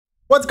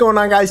What's going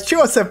on, guys?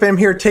 ChillisFM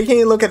here,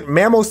 taking a look at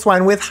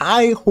Mamoswine with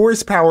high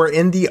horsepower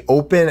in the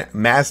Open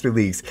Master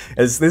Leagues.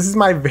 As this is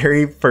my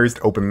very first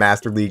Open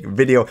Master League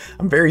video,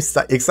 I'm very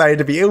excited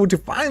to be able to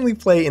finally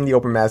play in the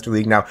Open Master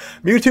League. Now,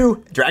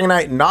 Mewtwo,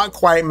 Dragonite, not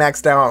quite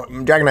maxed out.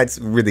 Dragonite's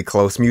really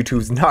close.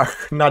 Mewtwo's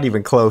not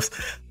even close.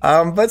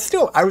 But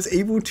still, I was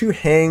able to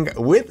hang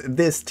with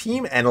this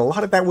team, and a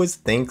lot of that was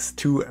thanks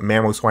to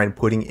Mamoswine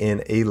putting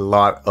in a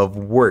lot of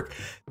work.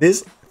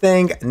 This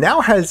thing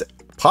now has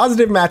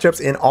positive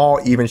matchups in all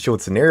even shield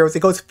scenarios.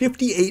 It goes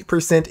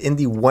 58% in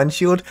the one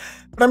shield,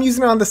 but I'm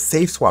using it on the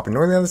safe swap. And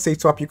normally on the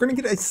safe swap, you're going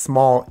to get a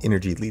small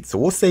energy lead. So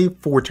we'll say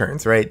 4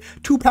 turns, right?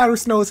 2 powder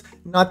snows,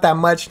 not that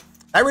much.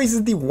 That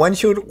raises the one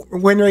shield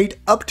win rate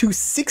up to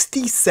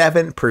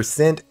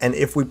 67%. And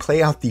if we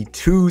play out the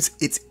 2s,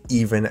 it's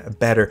even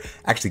better.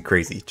 Actually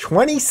crazy.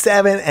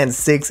 27 and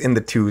 6 in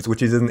the 2s,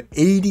 which is an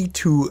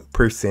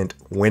 82%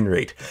 win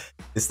rate.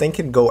 This thing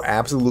can go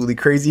absolutely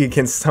crazy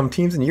against some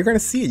teams, and you're going to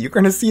see it. You're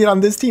going to see it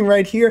on this team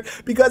right here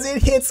because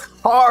it hits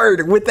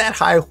hard with that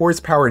high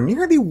horsepower.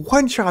 Nearly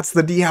one-shots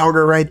the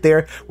Dialga right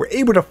there. We're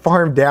able to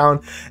farm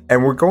down,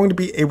 and we're going to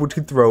be able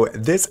to throw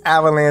this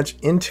Avalanche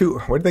into,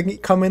 what did they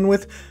come in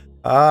with?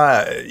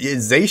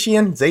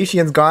 Zacian.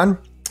 Zacian's gone.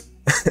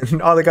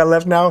 All they got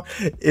left now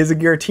is a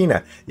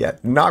Giratina. Yeah,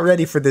 not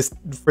ready for this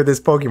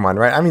Pokemon,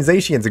 right? I mean,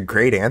 Zacian's a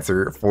great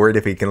answer for it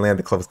if he can land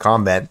the close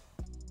combat.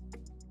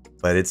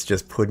 But it's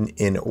just putting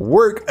in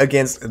work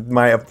against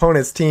my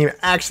opponent's team,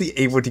 actually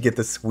able to get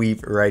the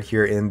sweep right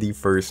here in the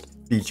first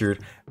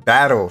featured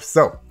battle.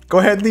 So go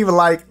ahead, leave a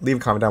like, leave a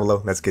comment down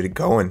below. Let's get it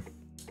going.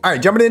 All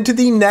right, jumping into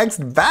the next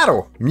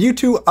battle.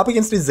 Mewtwo up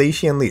against a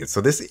Zacian lead.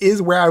 So this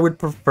is where I would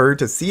prefer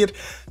to see it.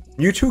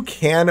 Mewtwo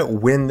can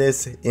win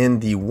this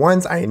in the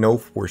 1s, I know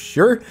for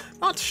sure.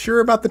 Not sure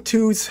about the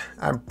 2s.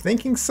 I'm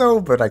thinking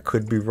so, but I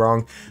could be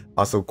wrong.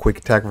 Also, Quick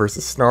Attack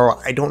versus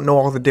Snarl, I don't know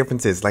all the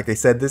differences. Like I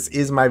said, this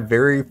is my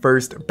very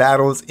first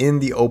battles in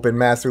the Open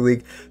Master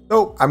League,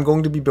 so I'm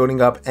going to be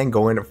building up and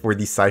going for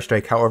the Side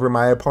Strike. However,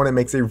 my opponent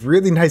makes a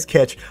really nice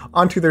catch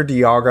onto their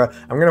Dialga.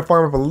 I'm going to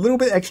farm up a little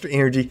bit extra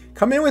energy,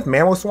 come in with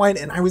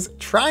Mamoswine, and I was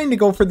trying to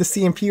go for the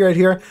CMP right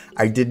here.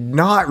 I did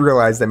not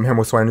realize that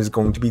Mamoswine was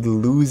going to be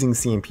losing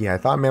CMP. I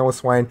thought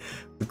Mamoswine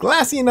was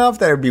glassy enough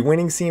that it would be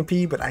winning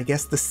CMP, but I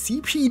guess the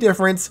CP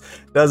difference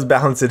does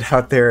balance it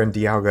out there, and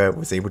Dialga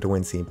was able to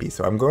win CMP.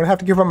 So I'm going to have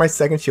to give up my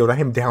second shield. I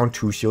am down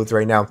 2 shields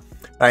right now.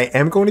 I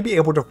am going to be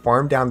able to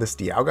farm down this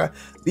Dialga,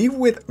 leave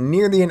with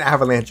nearly an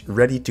Avalanche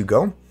ready to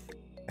go.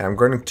 And I'm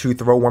going to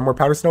throw one more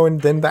Powder Snow and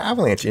then the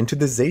Avalanche into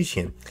the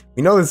Zacian.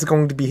 We know this is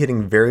going to be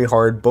hitting very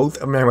hard. Both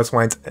of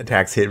Mamoswine's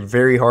attacks hit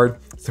very hard,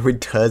 so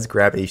it does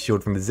grab a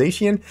shield from the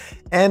Zacian.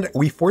 And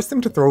we force them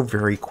to throw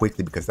very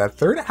quickly because that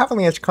third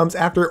Avalanche comes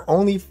after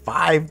only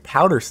 5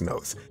 Powder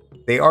Snows.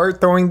 They are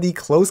throwing the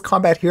close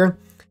combat here.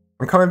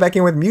 I'm coming back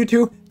in with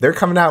Mewtwo. They're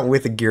coming out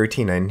with a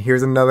Giratina. And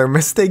here's another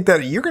mistake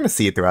that you're going to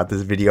see it throughout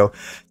this video.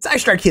 Side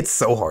Strike hits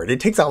so hard. It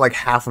takes out like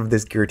half of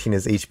this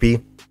Giratina's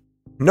HP.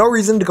 No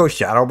reason to go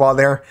Shadow Ball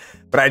there,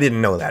 but I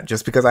didn't know that.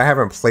 Just because I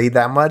haven't played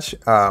that much,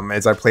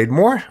 as I played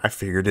more, I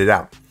figured it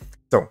out.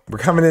 So we're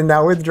coming in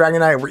now with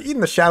Dragonite. We're eating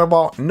the Shadow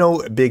Ball,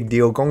 no big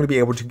deal. Going to be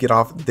able to get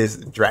off this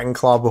Dragon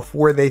Claw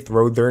before they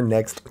throw their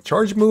next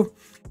charge move.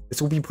 This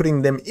will be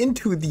putting them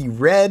into the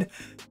red,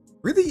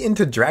 really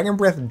into Dragon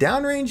Breath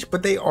downrange,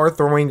 but they are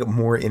throwing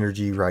more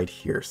energy right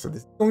here. So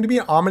this is going to be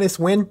an ominous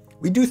win.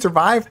 We do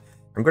survive.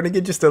 I'm going to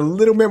get just a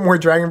little bit more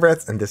Dragon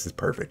Breaths, and this is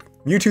perfect.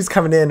 Mewtwo's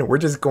coming in. We're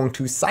just going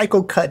to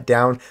Psycho Cut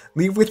down,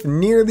 leave with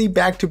nearly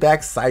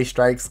back-to-back Side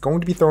Strikes.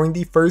 Going to be throwing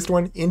the first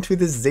one into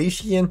the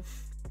Zacian,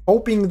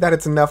 hoping that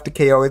it's enough to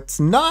KO. It's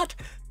not,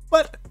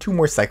 but 2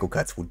 more Psycho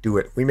Cuts will do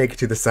it. We make it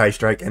to the Side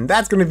Strike, and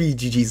that's going to be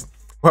GG's.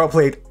 Well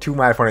played to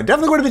my opponent.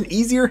 Definitely would have been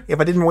easier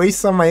if I didn't waste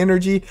some of my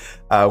energy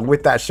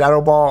with that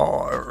Shadow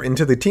Ball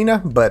into the Tina,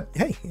 but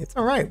hey, it's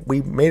all right.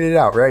 We made it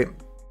out, right?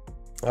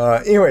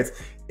 Anyways,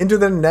 into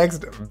the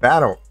next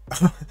battle.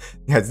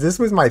 Yes, this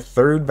was my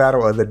 3rd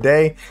battle of the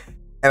day,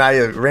 and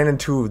I ran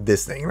into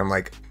this thing, and I'm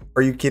like,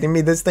 are you kidding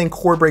me? This thing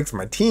core breaks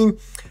my team.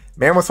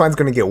 Mamoswine's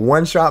going to get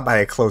one shot by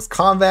a close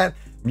combat.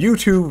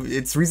 Mewtwo,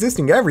 it's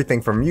resisting everything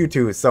from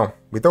Mewtwo, so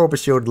we throw up a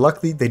shield.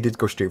 Luckily, they did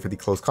go straight for the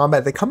close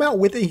combat. They come out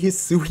with a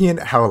Hisuian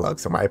Howlug,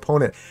 so my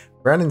opponent,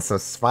 Brandon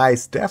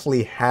Spice,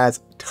 definitely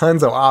has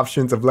tons of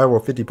options of level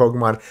 50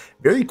 Pokemon.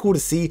 Very cool to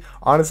see.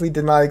 Honestly,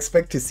 did not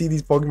expect to see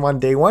these Pokemon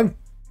day 1,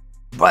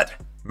 but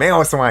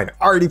Mamoswine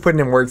already putting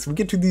in work. So we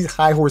get to these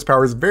high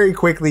horsepowers very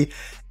quickly,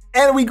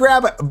 and we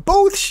grab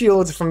both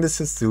shields from this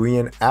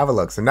Hisuian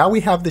Avalugg. So now we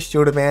have the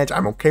shield advantage.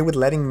 I'm okay with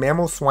letting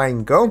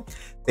Mamoswine go.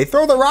 They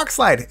throw the Rock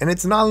Slide, and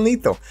it's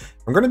non-lethal.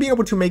 I'm going to be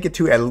able to make it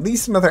to at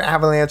least another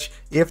Avalanche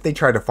if they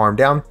try to farm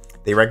down.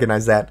 They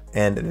recognize that,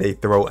 and they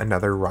throw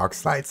another Rock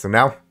Slide. So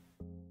now,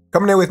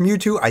 coming in with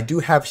Mewtwo, I do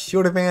have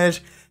shield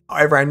advantage.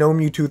 However, I know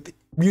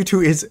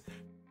Mewtwo is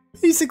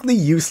basically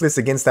useless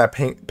against that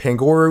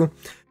Pangoro.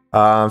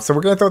 So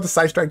we're going to throw the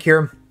Side Strike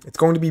here. It's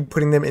going to be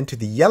putting them into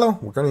the yellow.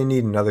 We're going to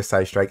need another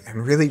Side Strike.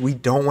 And really, we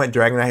don't want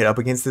Dragonite up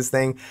against this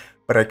thing,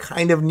 but I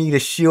kind of need a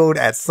shield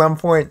at some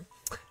point.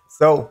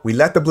 So we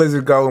let the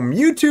Blizzard go.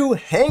 Mewtwo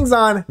hangs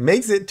on,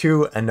 makes it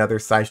to another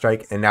Side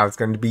Strike, and now it's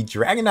going to be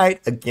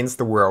Dragonite against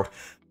the world.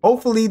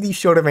 Hopefully the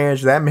shield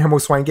advantage that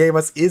Mamoswine gave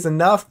us is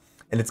enough,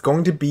 and it's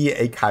going to be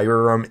a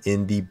Kyurem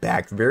in the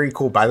back. Very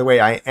cool. By the way,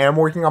 I am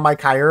working on my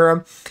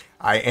Kyurem.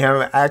 I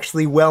am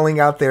actually welling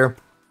out there.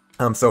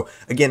 So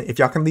again, if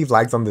y'all can leave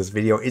likes on this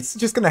video, it's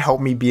just going to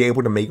help me be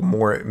able to make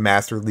more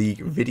Master League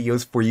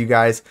videos for you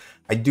guys.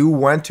 I do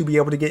want to be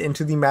able to get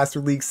into the Master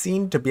League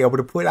scene to be able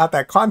to put out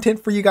that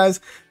content for you guys,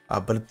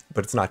 but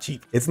it's not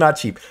cheap. It's not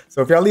cheap.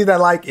 So if y'all leave that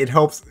like, it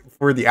helps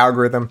for the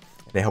algorithm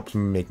and it helps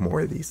me make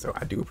more of these. So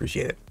I do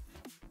appreciate it.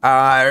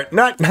 Now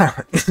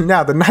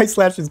the Night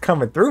Slash is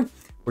coming through.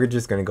 We're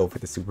just going to go for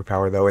the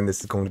superpower though, and this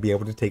is going to be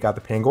able to take out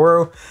the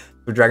Pangoro.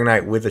 So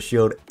Dragonite with a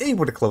shield,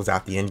 able to close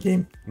out the end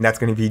game, and that's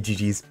going to be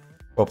GG's.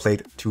 Well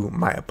played to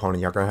my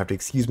opponent. Y'all gonna have to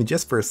excuse me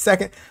just for a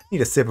second.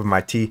 Need a sip of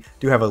my tea.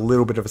 Do have a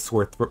little bit of a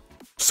sore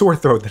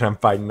throat that I'm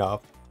fighting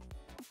off.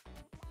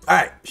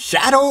 Alright,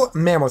 Shadow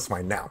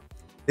Mamoswine. Now,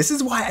 this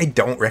is why I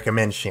don't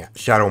recommend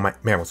Shadow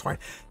Mamoswine.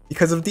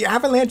 Because of the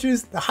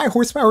avalanches, the high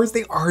horsepowers,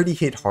 they already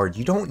hit hard.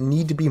 You don't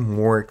need to be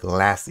more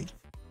glassy.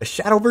 The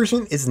Shadow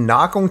version is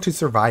not going to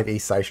survive a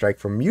Side Strike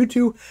from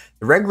Mewtwo.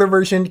 The regular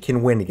version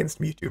can win against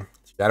Mewtwo.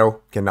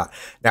 Shadow cannot.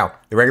 Now,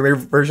 the regular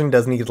version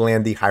does need to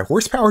land the high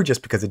horsepower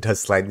just because it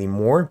does slightly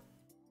more.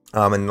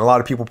 And a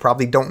lot of people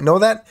probably don't know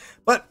that,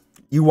 but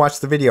you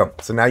watched the video,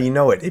 so now you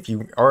know it. If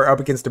you are up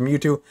against a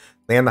Mewtwo,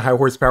 land the high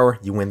horsepower,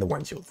 you win the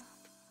one shield.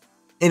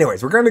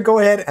 Anyways, we're going to go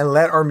ahead and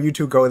let our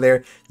Mewtwo go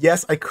there.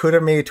 Yes, I could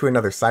have made it to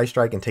another Side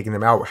Strike and taken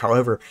them out.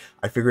 However,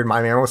 I figured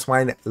my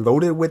Mamoswine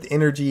loaded with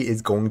energy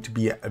is going to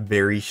be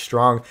very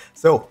strong.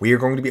 So we are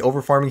going to be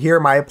over farming here.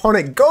 My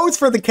opponent goes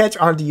for the catch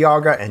on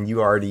Dialga, and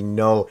you already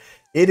know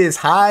it is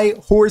high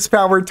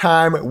horsepower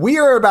time. We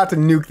are about to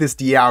nuke this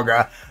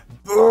Dialga.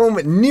 Boom,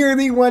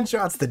 nearly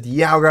one-shots the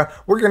Dialga.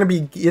 We're going to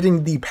be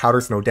getting the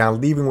Powder Snow down,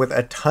 leaving with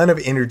a ton of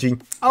energy.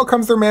 Out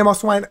comes their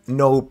Mamoswine,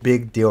 no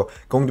big deal.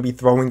 Going to be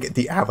throwing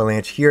the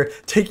Avalanche here,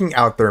 taking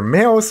out their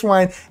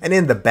Mamoswine, and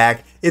in the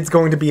back, it's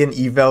going to be an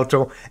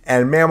Yveltal,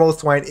 and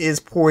Mamoswine is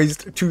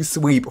poised to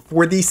sweep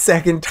for the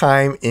second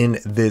time in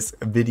this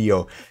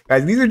video.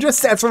 Guys, these are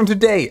just stats from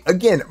today.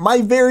 Again,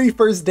 my very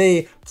first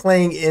day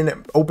playing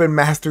in Open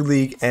Master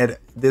League, and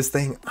this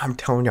thing, I'm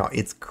telling y'all,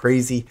 it's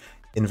crazy.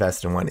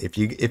 Invest in one. If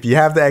you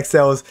have the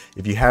XLs,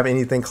 if you have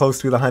anything close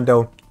to the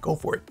hundo, go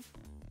for it.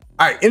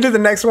 All right, into the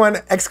next one,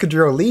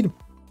 Excadrill lead.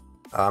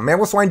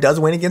 Mamoswine does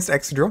win against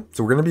Excadrill,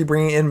 so we're going to be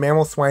bringing in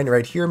Mamoswine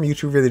right here.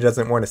 Mewtwo really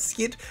doesn't want to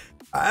see it,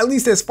 at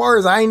least as far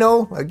as I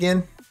know.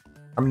 Again,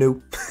 I'm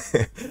new.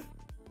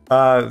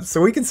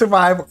 So we can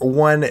survive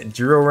one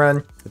Drill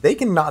Run. They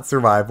cannot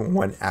survive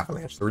one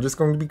Avalanche, so we're just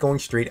going to be going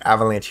straight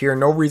Avalanche here.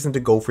 No reason to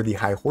go for the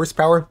high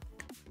horsepower.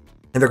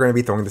 And they're going to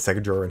be throwing the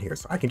second drill in here.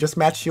 So I can just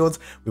match shields.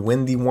 We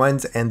win the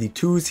 1s and the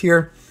 2s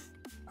here.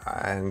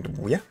 And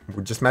yeah,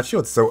 we just match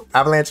shields. So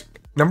Avalanche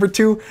number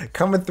 2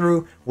 coming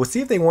through. We'll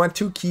see if they want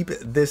to keep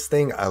this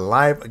thing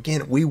alive.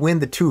 Again, we win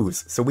the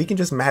 2s. So we can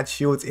just match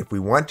shields if we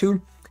want to.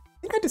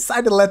 I think I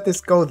decided to let this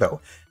go though.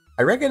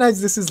 I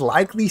recognize this is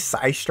likely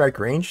Side Strike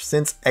range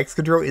since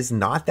Excadrill is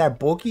not that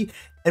bulky.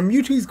 And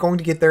Mewtwo is going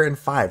to get there in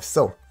 5.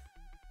 So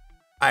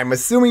I'm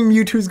assuming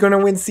Mewtwo's going to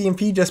win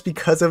CMP just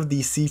because of the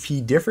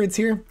CP difference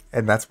here,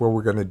 and that's what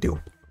we're going to do.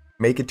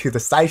 Make it to the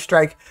Side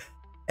Strike,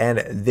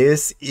 and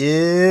this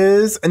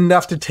is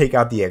enough to take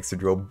out the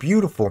Excadrill.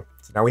 Beautiful.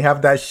 So now we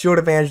have that shield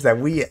advantage that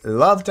we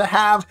love to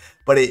have,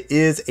 but it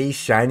is a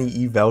shiny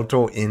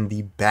Yveltal in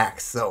the back,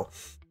 so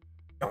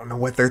don't know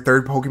what their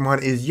third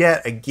Pokemon is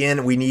yet.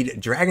 Again, we need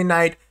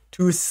Dragonite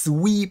to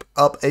sweep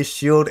up a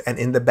shield, and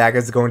in the back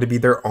is going to be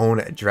their own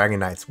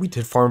Dragonites. We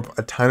did farm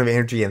a ton of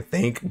energy, and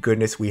thank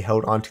goodness we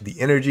held on to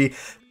the energy,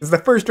 because the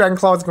first Dragon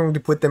Claw is going to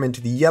put them into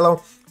the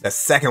yellow. The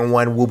second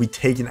one will be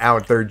taking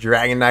out their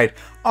Dragonite.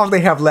 All they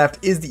have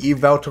left is the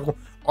Yveltal.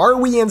 Are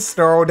we in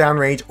Snarl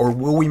downrange, or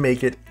will we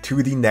make it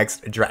to the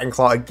next Dragon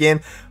Claw? Again,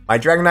 my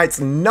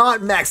Dragonite's not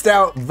maxed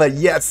out, but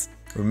yes,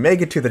 we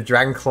make it to the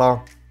Dragon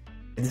Claw.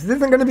 This isn't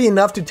going to be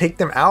enough to take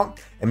them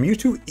out, and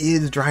Mewtwo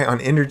is dry on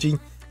energy.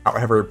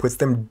 However, it puts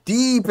them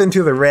deep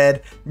into the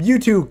red.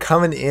 Mewtwo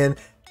coming in,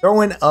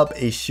 throwing up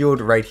a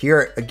shield right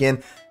here.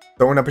 Again,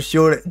 throwing up a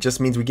shield just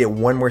means we get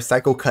one more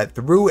cycle cut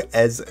through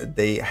as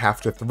they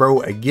have to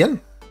throw again.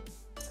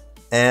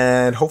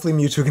 And hopefully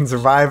Mewtwo can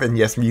survive. And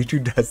yes,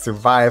 Mewtwo does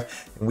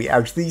survive. And we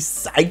actually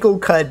cycle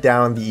cut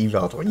down the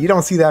Yveltal. You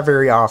don't see that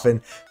very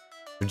often.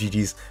 So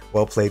GG's,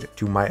 well played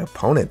to my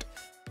opponent.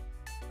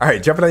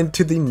 Alright, jumping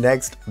into the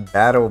next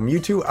battle.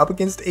 Mewtwo up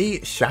against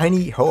a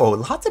shiny Ho-Oh.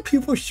 Lots of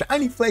people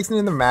shiny flexing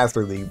in the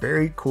Master League.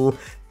 Very cool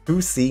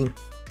to see.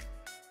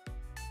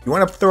 You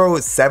want to throw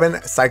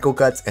 7 Cycle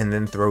Cuts and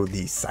then throw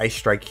the Side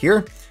Strike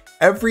here.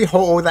 Every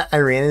Ho-Oh that I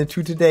ran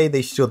into today,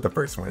 they shield the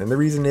first one. And the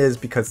reason is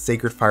because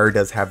Sacred Fire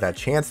does have that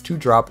chance to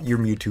drop your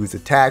Mewtwo's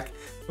attack.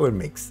 So it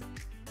makes sense.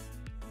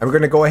 I'm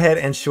going to go ahead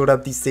and shield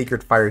up the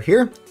Sacred Fire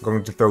here. I'm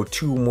going to throw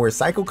 2 more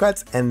Cycle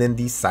Cuts and then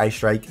the Side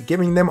Strike,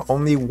 giving them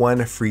only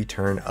 1 free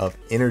turn of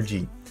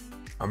energy.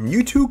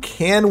 Mewtwo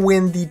can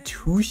win the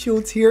 2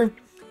 shields here.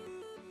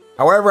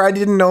 However, I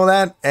didn't know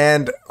that,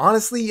 and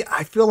honestly,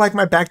 I feel like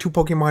my back 2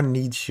 Pokemon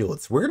need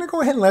shields. We're going to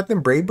go ahead and let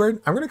them Brave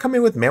Bird. I'm going to come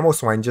in with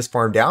Mamoswine, just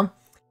farm down.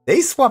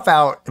 They swap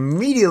out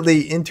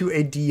immediately into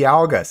a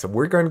Dialga, so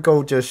we're going to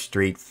go just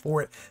straight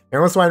for it.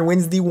 Mamoswine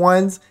wins the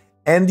 1s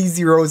and the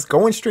 0s,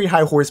 going straight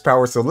high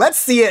horsepower, so let's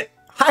see it.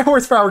 High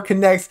horsepower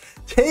connects,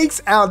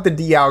 takes out the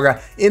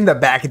Dialga. In the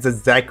back, it's a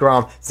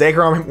Zekrom.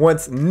 Zekrom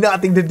wants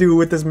nothing to do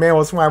with this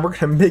Mamoswine. We're going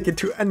to make it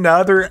to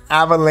another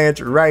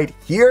Avalanche right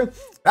here.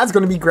 That's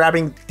going to be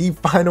grabbing the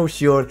final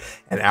shield,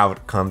 and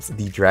out comes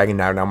the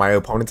Dragonite. Now, my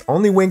opponent's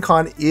only win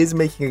con is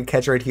making a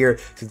catch right here.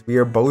 Since we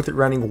are both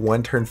running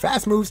 1-turn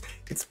fast moves,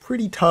 it's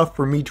pretty tough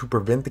for me to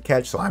prevent the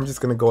catch, so I'm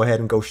just going to go ahead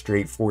and go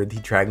straight for the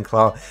Dragon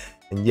Claw.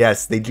 And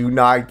yes, they do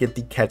not get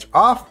the catch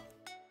off.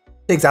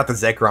 Takes out the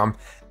Zekrom.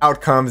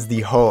 Out comes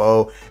the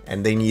Ho-Oh,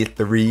 and they need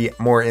 3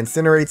 more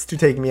Incinerates to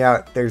take me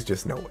out. There's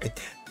just no way.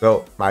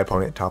 So, my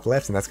opponent top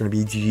left, and that's going to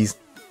be GG's.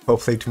 Well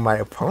played to my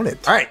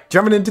opponent. All right,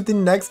 jumping into the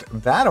next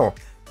battle.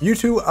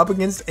 Mewtwo up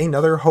against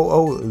another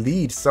Ho-Oh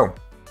lead. So,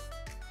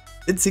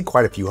 did see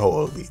quite a few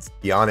Ho-Oh leads, to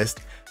be honest.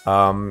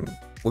 We're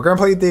going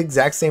to play it the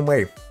exact same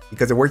way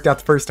because it worked out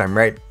the first time,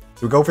 right?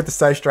 So we go for the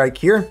Side Strike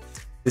here.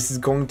 This is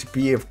going to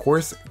be, of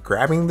course,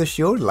 grabbing the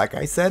shield, like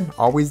I said,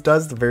 always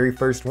does the very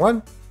first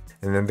one.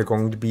 And then they're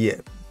going to be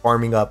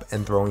farming up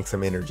and throwing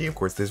some energy. Of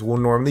course, this will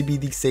normally be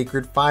the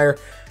Sacred Fire.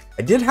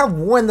 I did have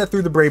one that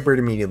threw the Brave Bird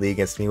immediately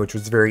against me, which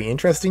was very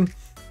interesting.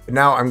 But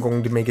now I'm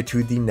going to make it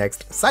to the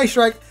next Side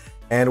Strike.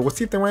 And we'll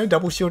see if they want a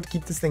double shield to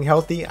keep this thing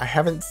healthy. I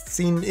haven't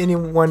seen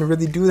anyone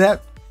really do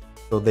that,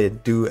 so they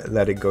do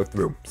let it go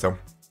through. So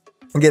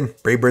again,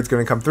 Brave Bird's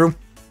going to come through.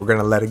 We're going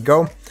to let it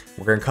go.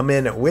 We're going to come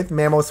in with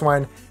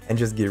Mamoswine and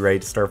just get ready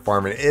to start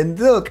farming. And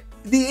look,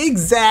 the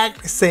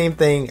exact same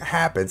thing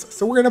happens.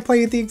 So we're going to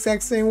play it the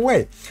exact same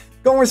way.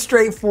 Going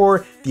straight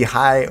for the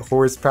high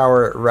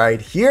horsepower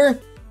right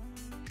here.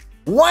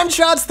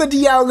 One-shots the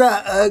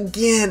Dialga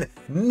again.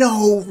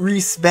 No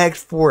respect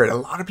for it. A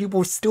lot of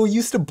people still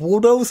used to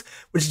bulldoze,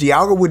 which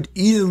Dialga would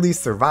easily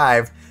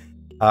survive.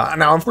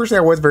 Now,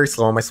 unfortunately, I was very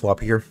slow on my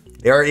swap here.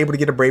 They are able to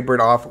get a Brave Bird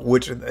off,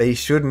 which they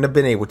shouldn't have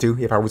been able to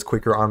if I was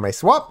quicker on my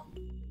swap.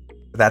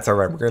 But that's all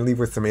right. We're going to leave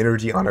with some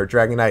energy on our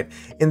Dragonite.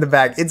 In the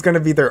back, it's going to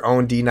be their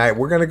own D-Knight.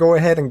 We're going to go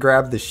ahead and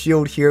grab the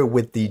shield here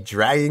with the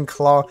Dragon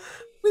Claw.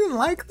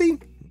 Likely,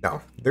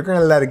 no, they're going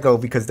to let it go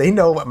because they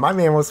know my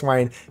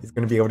Mamoswine is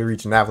going to be able to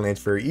reach an Avalanche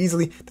very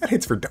easily. That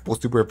hits for double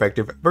super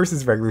effective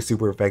versus regular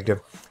super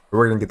effective.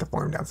 We're going to get the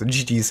farm down. So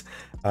GG's,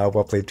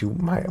 well played to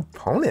my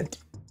opponent.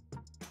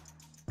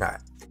 All right,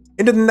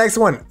 into the next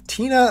one.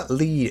 Tina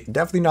lead,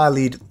 definitely not a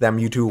lead that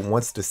Mewtwo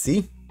wants to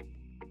see.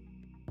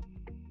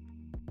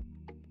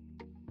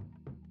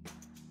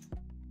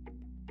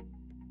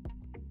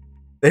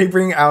 They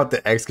bring out the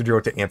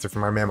Excadrill to answer for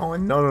my Mamo,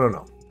 and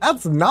no.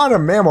 That's not a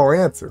Mamo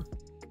answer.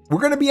 We're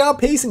going to be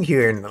outpacing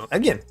here, and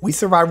again, we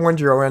survived 1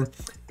 drill run.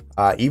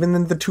 Even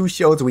in the 2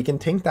 shields, we can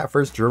tank that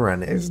first drill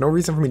run. There's no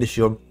reason for me to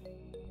shield.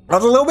 I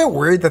was a little bit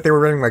worried that they were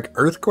running like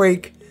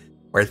Earthquake,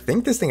 or I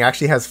think this thing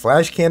actually has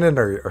Flash Cannon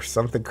or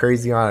something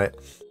crazy on it.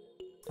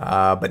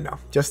 But no,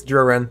 just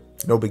drill run,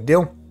 no big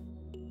deal.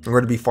 We're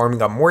going to be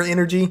farming up more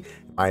energy.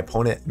 My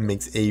opponent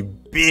makes a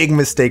big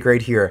mistake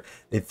right here.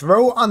 They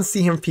throw on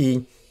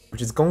CMP,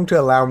 which is going to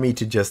allow me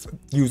to just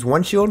use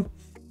 1 shield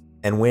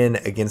and win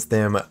against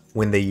them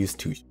when they use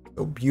 2 shields.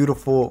 So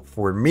beautiful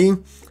for me.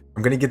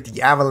 I'm going to get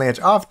the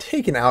Avalanche off,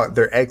 taking out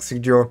their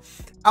Excadrill.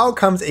 Out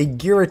comes a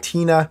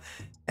Giratina,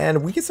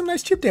 and we get some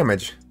nice chip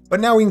damage.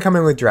 But now we can come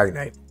in with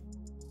Dragonite.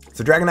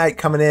 So Dragonite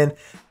coming in.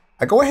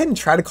 I go ahead and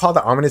try to call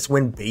the Ominous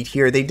Wind bait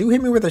here. They do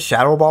hit me with a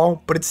Shadow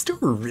Ball, but it's still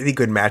a really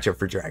good matchup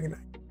for Dragonite.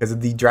 Because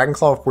the Dragon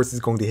Claw, of course, is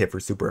going to hit for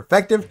super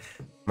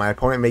effective. My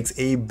opponent makes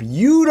a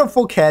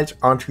beautiful catch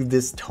onto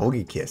this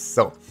Togekiss.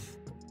 So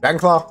Dragon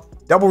Claw,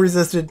 double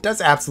resisted,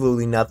 does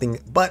absolutely nothing,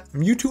 but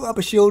Mewtwo up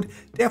a shield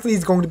definitely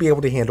is going to be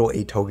able to handle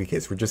a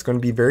Togekiss. We're just going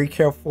to be very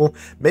careful,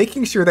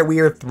 making sure that we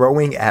are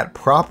throwing at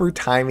proper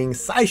timing.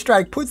 Side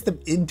Strike puts them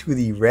into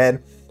the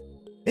red.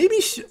 Maybe,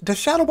 does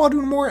Shadow Ball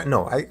do more?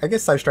 No, I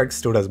guess Side Strike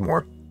still does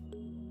more.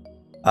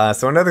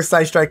 So another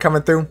Side Strike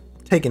coming through,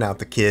 taking out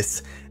the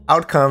Kiss.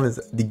 Out comes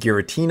the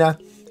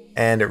Giratina,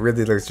 and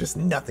really there's just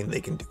nothing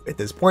they can do at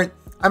this point.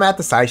 I'm at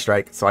the Side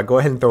Strike, so I go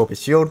ahead and throw up a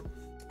shield.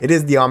 It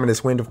is the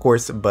Ominous Wind, of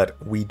course, but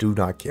we do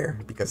not care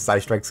because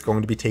Side Strike's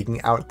going to be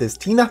taking out this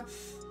Tina.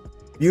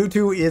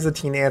 Mewtwo is a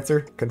Tina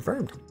answer,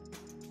 confirmed.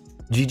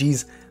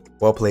 GG's,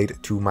 well played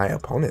to my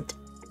opponent.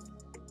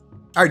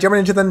 All right, jumping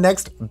into the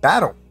next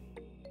battle.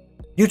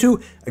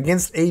 Mewtwo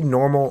against a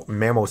normal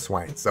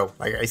Mamoswine. So,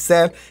 like I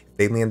said, if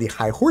they land the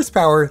high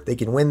horsepower, they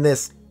can win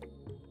this.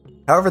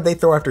 However, they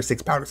throw after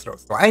 6 Powder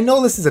Snows. So I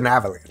know this is an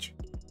Avalanche.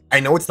 I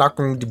know it's not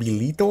going to be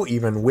lethal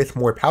even with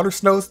more Powder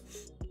Snows.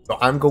 So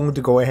I'm going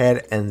to go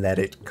ahead and let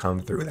it come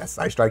through. That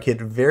Side Strike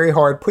hit very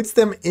hard, puts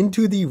them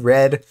into the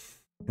red.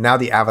 Now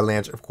the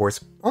Avalanche, of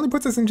course, only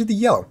puts us into the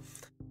yellow.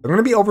 I'm going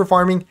to be over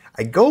farming.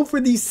 I go for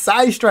the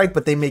side strike,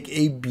 but they make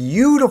a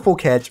beautiful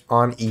catch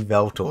on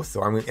Yveltal.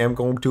 So I'm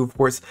going to, of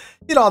course,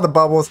 get all the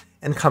bubbles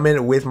and come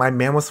in with my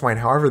Mamoswine.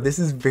 However, this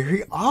is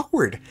very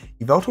awkward.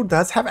 Yveltal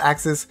does have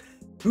access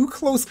to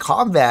close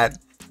combat,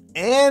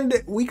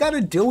 and we got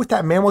to deal with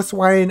that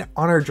Mamoswine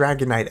on our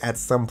Dragonite at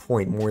some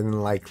point, more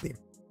than likely.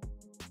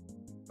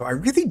 So I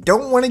really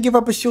don't want to give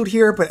up a shield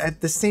here, but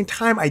at the same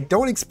time, I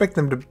don't expect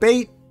them to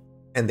bait.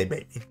 And they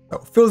bait me. So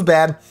it feels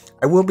bad.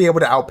 I will be able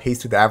to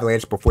outpace with the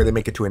Avalanche before they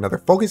make it to another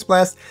Focus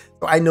Blast.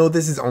 So I know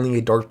this is only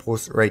a Dark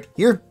Pulse right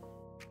here.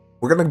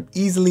 We're going to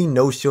easily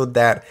no-shield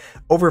that,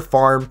 over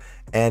farm,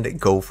 and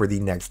go for the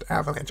next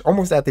Avalanche.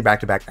 Almost at the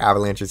back-to-back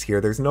Avalanches here.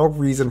 There's no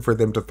reason for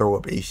them to throw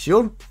up a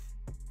shield,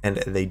 and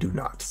they do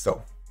not.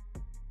 So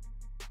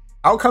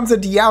out comes a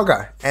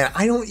Dialga, and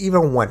I don't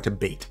even want to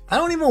bait. I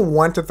don't even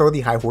want to throw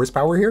the high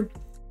horsepower here,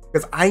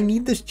 because I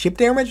need this chip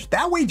damage.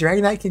 That way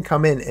Dragonite can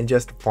come in and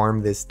just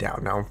farm this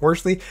down. Now,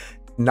 unfortunately,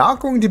 not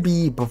going to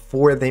be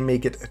before they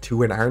make it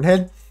to an Iron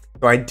Head.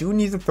 So I do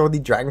need to throw the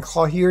Dragon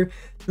Claw here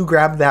to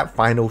grab that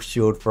final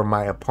shield from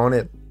my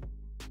opponent.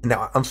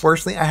 Now,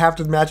 unfortunately, I have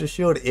to match a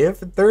shield. If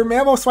their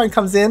Mamoswine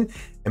comes in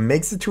and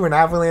makes it to an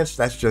Avalanche,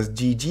 that's just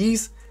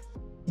GG's.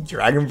 The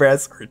Dragon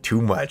Breaths are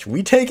too much.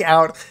 We take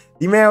out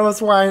the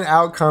Mamoswine,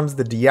 out comes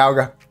the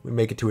Dialga. We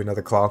make it to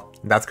another Claw,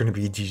 and that's going to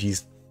be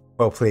GG's.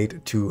 Well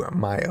played to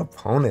my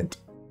opponent.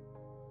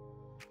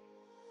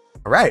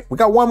 All right, we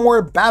got one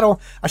more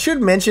battle. I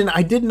should mention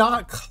I did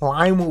not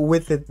climb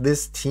with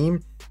this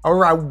team.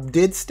 However, I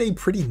did stay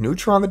pretty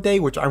neutral on the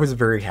day, which I was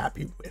very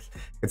happy with.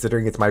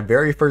 Considering it's my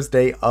very first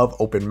day of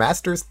Open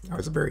Masters, I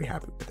was very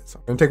happy with it. So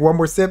I'm gonna take one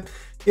more sip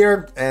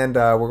here, and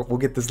we'll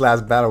get this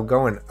last battle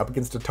going up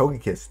against a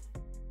Togekiss.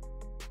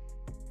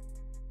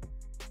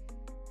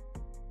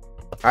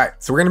 All right,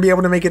 so we're going to be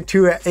able to make it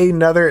to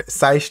another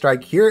side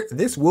strike here.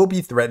 This will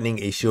be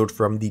threatening a shield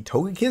from the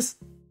Togekiss,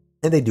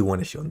 and they do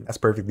want a shield. That's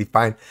perfectly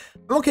fine.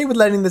 I'm okay with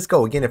letting this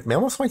go. Again, if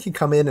Mamoswine can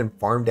come in and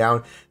farm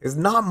down, there's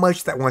not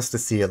much that wants to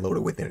see it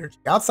loaded with energy.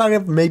 Outside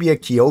of maybe a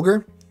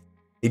Kyogre,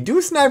 they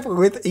do snipe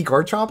with a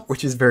Garchomp,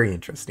 which is very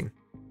interesting.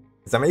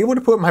 So I'm able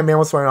to put my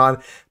Mamoswine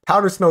on.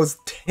 Powder Snow's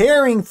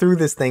tearing through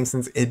this thing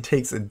since it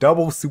takes a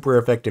double super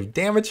effective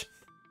damage.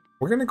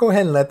 We're going to go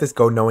ahead and let this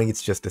go, knowing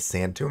it's just a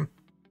Sand Tomb.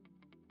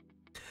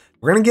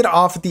 We're going to get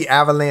off the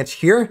Avalanche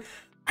here.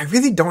 I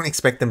really don't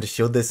expect them to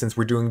shield this since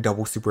we're doing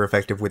double super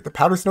effective with the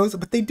Powder Snows,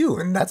 but they do,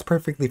 and that's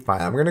perfectly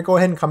fine. I'm going to go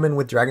ahead and come in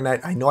with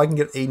Dragonite. I know I can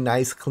get a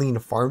nice clean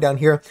farm down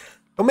here.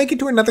 I'll make it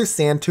to another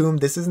Sand Tomb.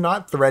 This is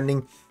not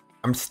threatening.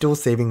 I'm still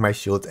saving my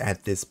shields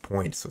at this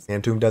point. So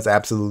Sand Tomb does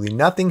absolutely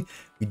nothing.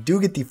 We do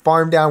get the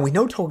farm down. We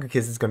know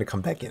Togekiss is going to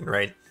come back in,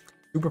 right?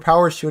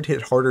 Superpower should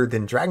hit harder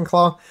than Dragon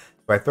Claw.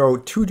 So I throw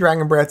 2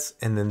 Dragon Breaths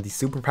and then the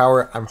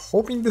Superpower. I'm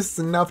hoping this is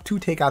enough to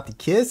take out the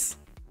Kiss.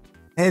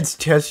 It's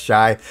just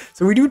shy.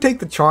 So we do take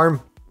the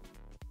Charm.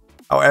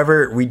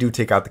 However, we do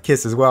take out the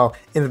Kiss as well.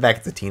 In the back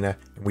of the Tina.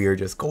 And we are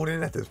just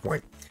golden at this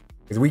point.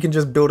 Because we can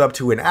just build up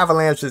to an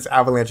Avalanche. This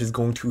Avalanche is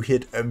going to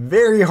hit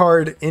very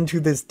hard into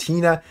this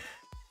Tina.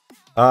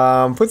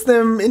 Puts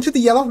them into the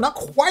yellow. Not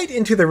quite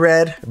into the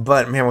red.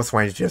 But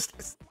Mamoswine is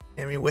just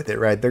spamming with it,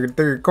 right?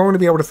 They're going to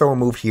be able to throw a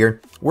move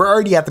here. We're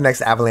already at the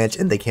next Avalanche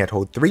and they can't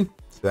hold 3.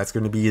 So that's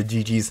going to be a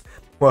GG's.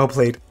 Well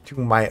played to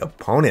my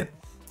opponent.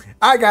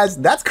 Alright guys,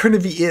 that's going to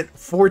be it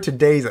for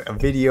today's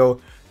video.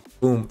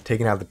 Boom,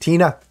 taking out the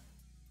Tina.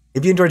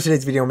 If you enjoyed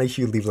today's video, make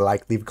sure you leave a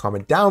like, leave a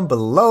comment down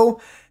below.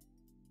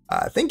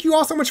 Thank you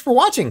all so much for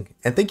watching,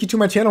 and thank you to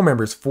my channel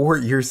members for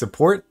your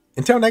support.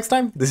 Until next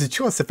time, this is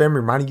ChillisFM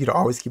reminding you to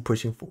always keep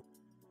pushing forward.